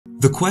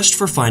The quest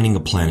for finding a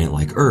planet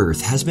like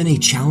Earth has been a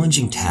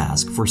challenging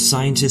task for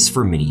scientists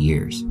for many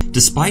years.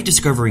 Despite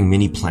discovering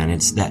many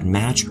planets that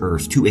match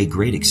Earth to a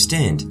great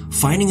extent,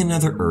 finding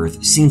another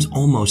Earth seems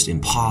almost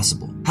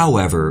impossible.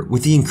 However,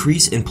 with the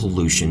increase in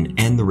pollution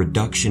and the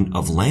reduction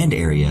of land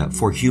area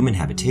for human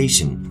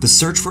habitation, the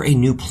search for a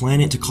new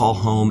planet to call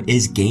home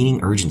is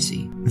gaining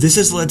urgency. This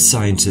has led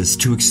scientists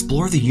to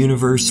explore the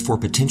universe for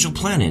potential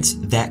planets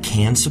that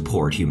can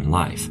support human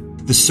life.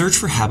 The search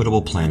for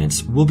habitable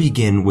planets will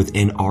begin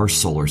within our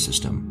solar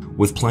system,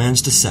 with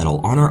plans to settle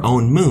on our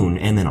own moon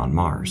and then on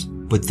Mars.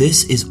 But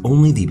this is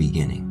only the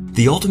beginning.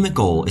 The ultimate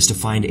goal is to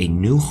find a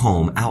new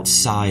home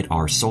outside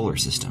our solar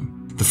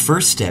system. The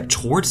first step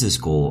towards this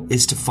goal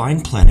is to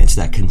find planets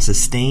that can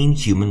sustain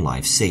human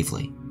life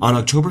safely. On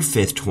October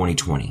 5,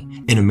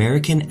 2020, an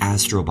American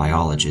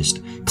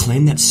astrobiologist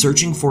claimed that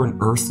searching for an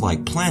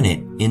Earth-like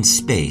planet in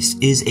space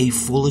is a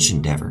foolish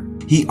endeavor.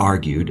 He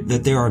argued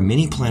that there are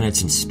many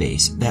planets in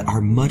space that are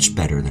much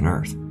better than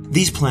Earth.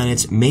 These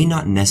planets may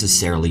not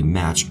necessarily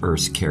match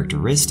Earth's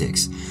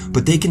characteristics,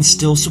 but they can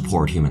still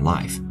support human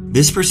life.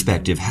 This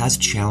perspective has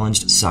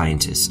challenged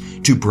scientists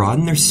to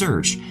broaden their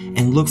search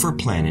and look for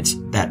planets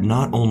that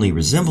not only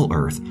resemble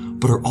Earth,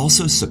 but are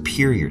also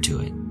superior to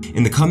it.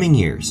 In the coming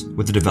years,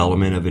 with the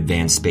development of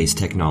advanced space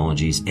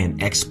technologies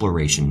and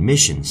exploration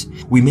missions,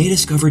 we may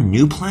discover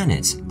new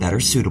planets that are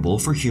suitable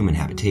for human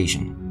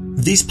habitation.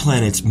 These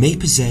planets may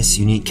possess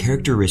unique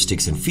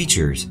characteristics and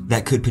features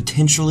that could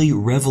potentially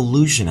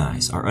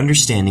revolutionize our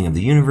understanding of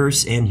the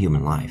universe and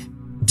human life.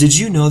 Did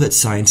you know that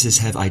scientists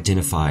have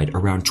identified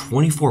around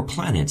 24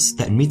 planets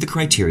that meet the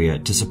criteria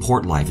to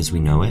support life as we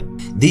know it?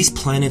 These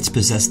planets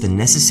possess the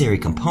necessary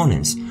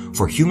components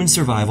for human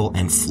survival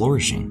and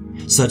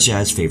flourishing, such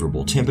as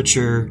favorable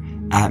temperature,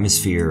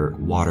 atmosphere,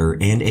 water,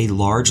 and a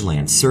large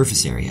land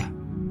surface area.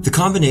 The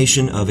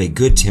combination of a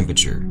good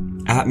temperature,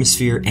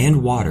 atmosphere,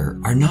 and water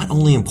are not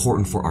only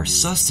important for our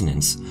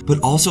sustenance, but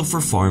also for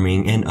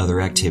farming and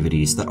other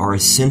activities that are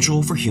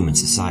essential for human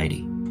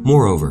society.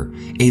 Moreover,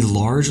 a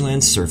large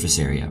land surface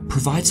area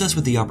provides us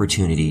with the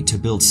opportunity to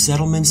build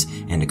settlements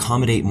and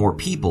accommodate more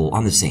people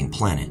on the same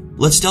planet.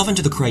 Let's delve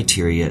into the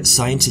criteria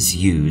scientists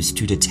use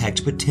to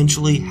detect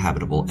potentially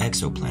habitable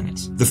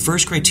exoplanets. The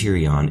first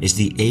criterion is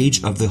the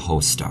age of the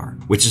host star,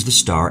 which is the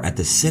star at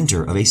the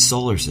center of a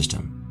solar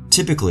system.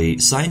 Typically,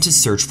 scientists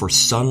search for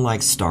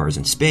sun-like stars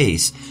in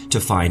space to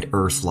find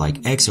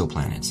Earth-like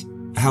exoplanets.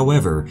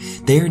 However,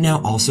 they are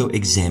now also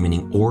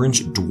examining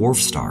orange dwarf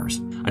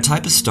stars, a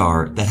type of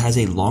star that has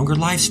a longer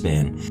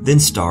lifespan than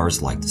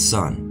stars like the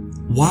Sun.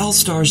 While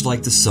stars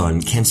like the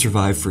Sun can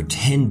survive for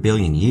 10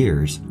 billion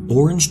years,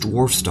 orange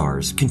dwarf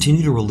stars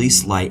continue to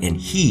release light and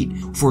heat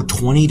for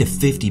 20 to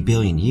 50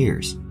 billion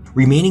years,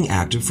 remaining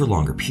active for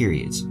longer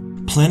periods.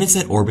 Planets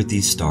that orbit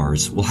these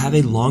stars will have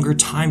a longer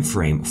time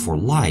frame for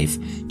life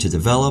to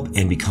develop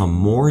and become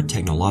more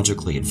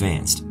technologically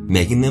advanced,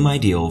 making them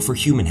ideal for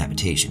human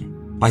habitation.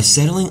 By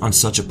settling on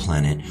such a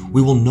planet,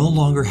 we will no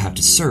longer have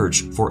to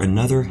search for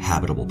another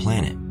habitable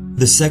planet.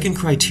 The second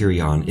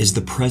criterion is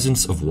the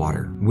presence of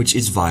water, which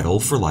is vital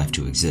for life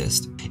to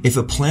exist. If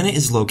a planet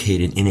is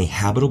located in a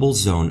habitable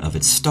zone of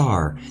its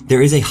star,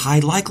 there is a high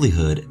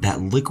likelihood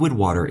that liquid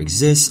water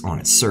exists on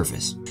its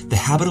surface. The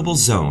habitable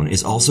zone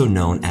is also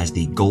known as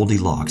the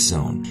Goldilocks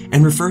zone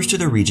and refers to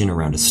the region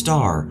around a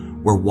star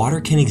where water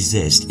can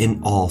exist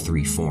in all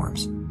three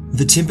forms.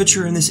 The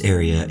temperature in this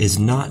area is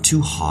not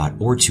too hot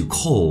or too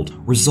cold,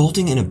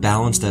 resulting in a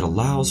balance that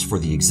allows for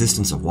the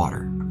existence of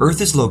water.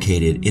 Earth is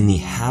located in the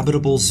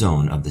habitable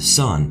zone of the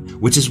Sun,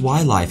 which is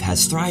why life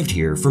has thrived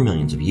here for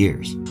millions of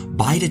years.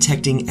 By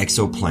detecting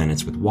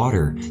exoplanets with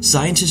water,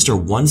 scientists are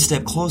one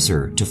step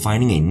closer to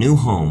finding a new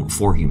home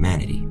for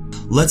humanity.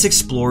 Let's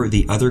explore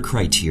the other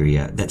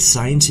criteria that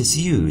scientists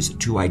use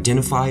to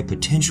identify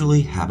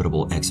potentially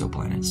habitable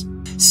exoplanets.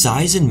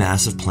 Size and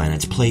mass of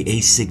planets play a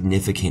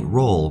significant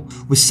role,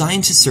 with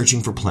scientists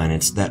searching for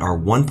planets that are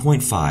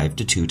 1.5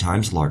 to 2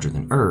 times larger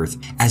than Earth,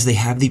 as they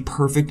have the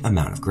perfect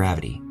amount of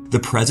gravity. The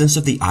presence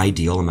of the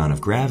ideal amount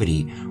of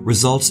gravity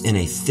results in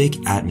a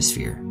thick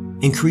atmosphere,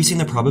 increasing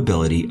the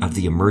probability of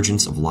the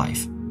emergence of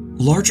life.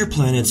 Larger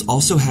planets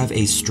also have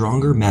a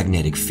stronger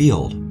magnetic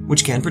field,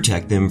 which can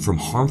protect them from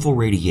harmful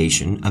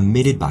radiation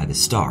emitted by the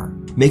star,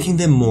 making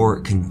them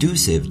more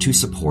conducive to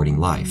supporting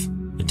life.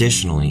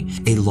 Additionally,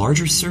 a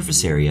larger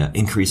surface area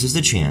increases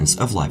the chance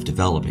of life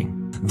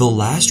developing. The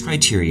last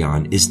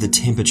criterion is the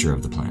temperature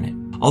of the planet.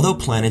 Although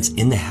planets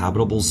in the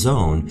habitable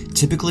zone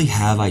typically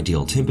have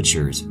ideal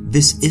temperatures,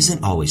 this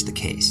isn't always the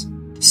case.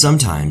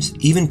 Sometimes,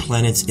 even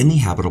planets in the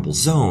habitable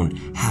zone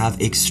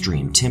have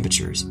extreme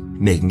temperatures,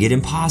 making it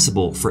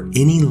impossible for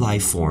any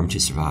life form to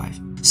survive.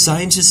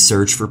 Scientists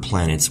search for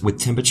planets with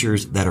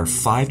temperatures that are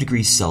 5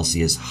 degrees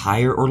Celsius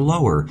higher or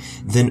lower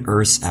than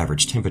Earth's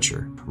average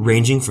temperature,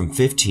 ranging from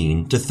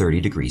 15 to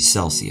 30 degrees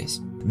Celsius.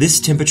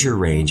 This temperature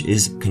range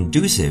is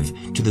conducive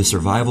to the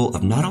survival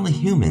of not only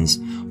humans,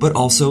 but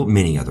also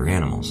many other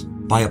animals.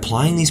 By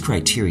applying these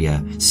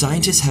criteria,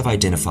 scientists have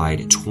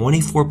identified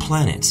 24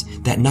 planets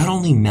that not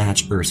only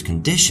match Earth's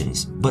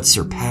conditions, but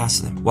surpass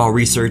them. While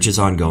research is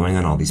ongoing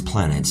on all these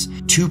planets,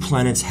 2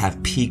 planets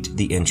have piqued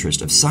the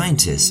interest of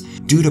scientists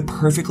due to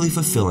perfectly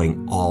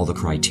fulfilling all the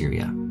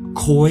criteria: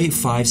 KOI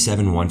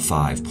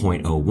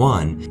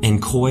 5715.01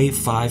 and KOI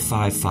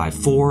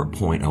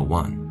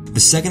 5554.01.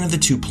 The second of the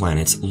 2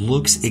 planets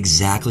looks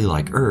exactly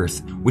like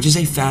Earth, which is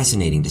a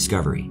fascinating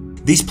discovery.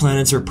 These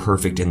planets are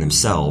perfect in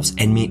themselves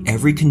and meet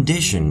every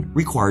condition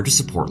required to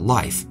support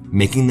life,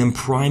 making them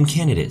prime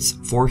candidates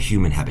for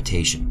human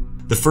habitation.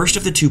 The first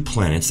of the 2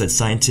 planets that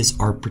scientists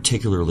are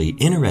particularly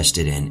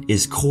interested in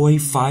is KOI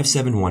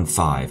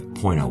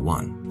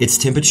 5715.01. Its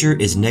temperature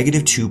is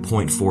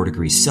 -2.4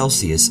 degrees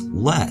Celsius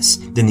less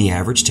than the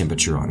average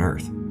temperature on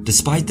Earth.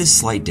 Despite this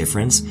slight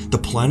difference, the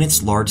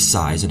planet's large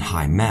size and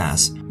high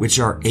mass, which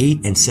are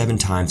 8 and 7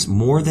 times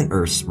more than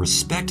Earth's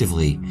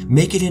respectively,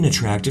 make it an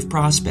attractive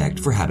prospect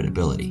for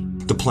habitability.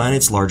 The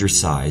planet's larger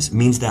size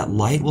means that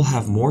light will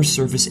have more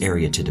surface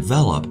area to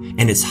develop,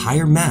 and its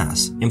higher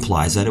mass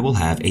implies that it will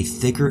have a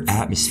thicker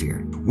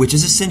atmosphere, which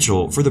is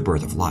essential for the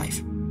birth of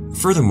life.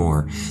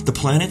 Furthermore, the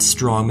planet's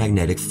strong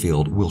magnetic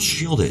field will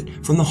shield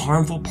it from the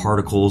harmful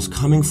particles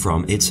coming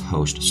from its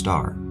host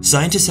star.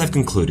 Scientists have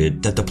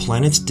concluded that the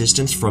planet's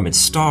distance from its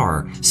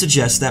star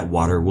suggests that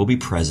water will be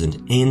present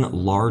in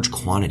large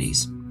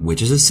quantities,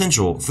 which is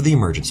essential for the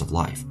emergence of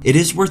life. It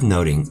is worth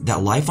noting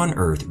that life on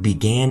Earth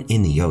began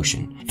in the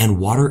ocean, and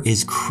water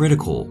is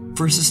critical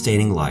for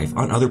sustaining life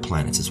on other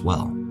planets as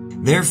well.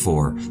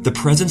 Therefore, the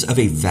presence of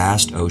a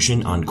vast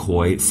ocean on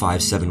KOI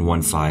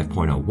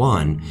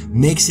 5715.01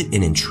 makes it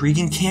an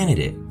intriguing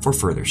candidate for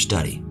further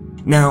study.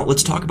 Now,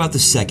 let's talk about the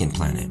second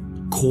planet,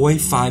 KOI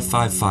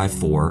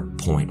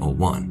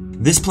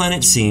 5554.01. This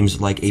planet seems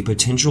like a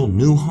potential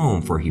new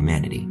home for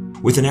humanity.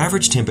 With an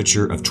average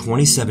temperature of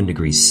 27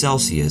 degrees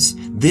Celsius,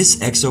 this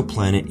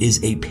exoplanet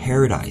is a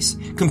paradise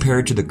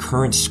compared to the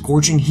current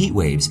scorching heat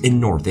waves in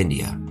North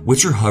India,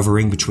 which are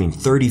hovering between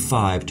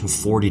 35 to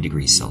 40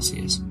 degrees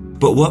Celsius.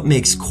 But what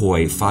makes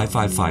KOI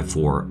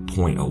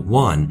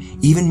 5554.01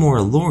 even more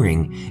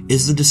alluring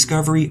is the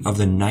discovery of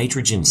the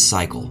nitrogen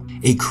cycle,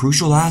 a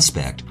crucial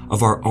aspect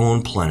of our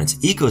own planet's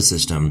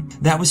ecosystem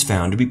that was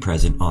found to be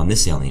present on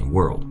this alien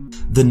world.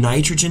 The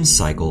nitrogen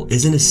cycle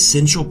is an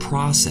essential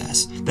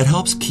process that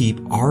helps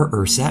keep our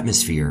Earth's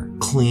atmosphere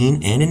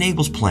clean and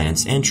enables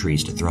plants and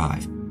trees to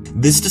thrive.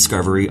 This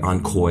discovery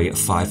on KOI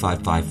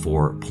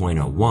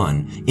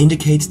 5554.01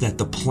 indicates that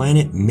the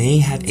planet may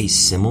have a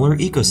similar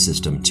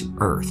ecosystem to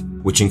Earth,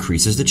 which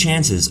increases the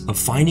chances of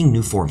finding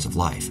new forms of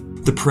life.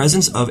 The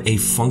presence of a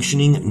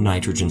functioning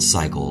nitrogen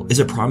cycle is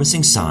a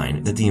promising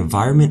sign that the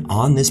environment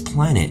on this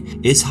planet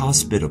is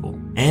hospitable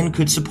and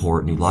could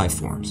support new life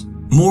forms.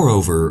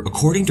 Moreover,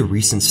 according to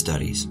recent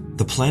studies,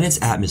 the planet's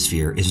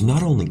atmosphere is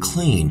not only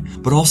clean,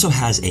 but also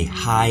has a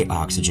high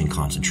oxygen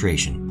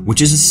concentration,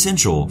 which is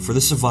essential for the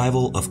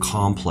survival of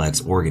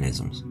complex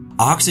organisms.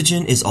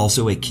 Oxygen is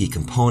also a key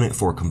component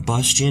for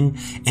combustion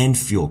and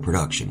fuel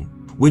production,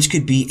 which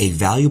could be a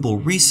valuable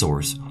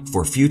resource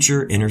for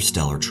future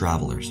interstellar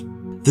travelers.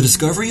 The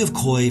discovery of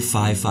KOI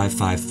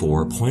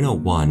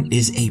 5554.01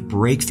 is a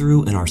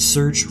breakthrough in our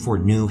search for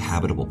new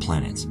habitable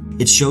planets.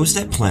 It shows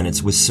that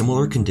planets with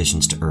similar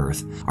conditions to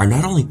Earth are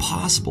not only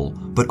possible,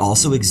 but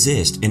also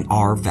exist in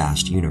our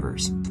vast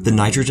universe. The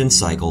nitrogen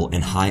cycle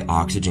and high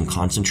oxygen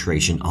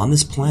concentration on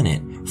this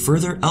planet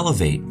further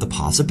elevate the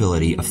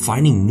possibility of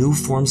finding new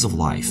forms of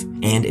life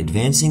and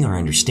advancing our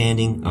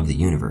understanding of the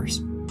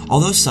universe.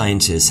 Although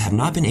scientists have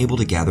not been able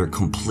to gather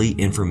complete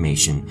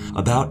information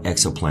about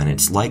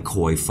exoplanets like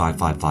KOI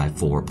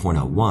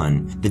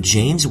 5554.01, the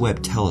James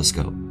Webb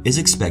Telescope is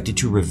expected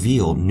to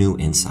reveal new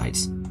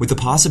insights. With the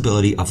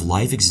possibility of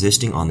life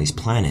existing on these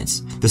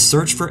planets, the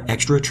search for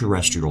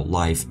extraterrestrial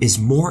life is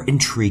more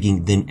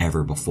intriguing than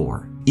ever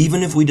before.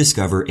 Even if we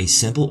discover a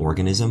simple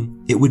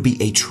organism, it would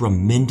be a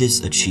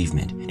tremendous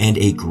achievement and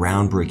a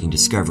groundbreaking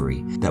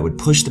discovery that would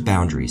push the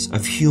boundaries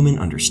of human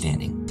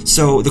understanding.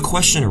 So the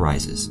question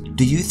arises,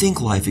 do you think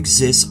life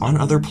exists on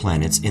other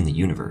planets in the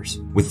universe?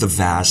 With the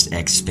vast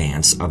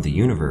expanse of the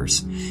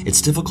universe,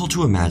 it's difficult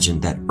to imagine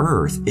that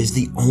Earth is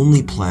the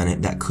only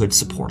planet that could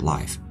support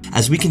life.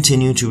 As we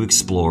continue to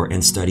explore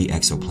and study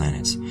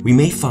exoplanets, we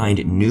may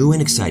find new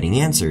and exciting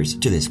answers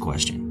to this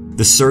question.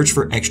 The search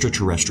for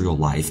extraterrestrial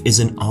life is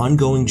an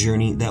ongoing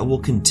journey that will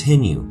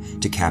continue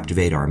to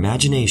captivate our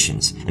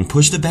imaginations and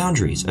push the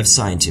boundaries of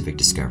scientific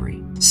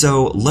discovery.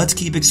 So let's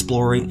keep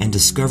exploring and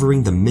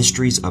discovering the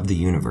mysteries of the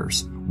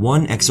universe,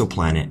 one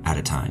exoplanet at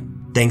a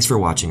time. Thanks for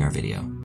watching our video.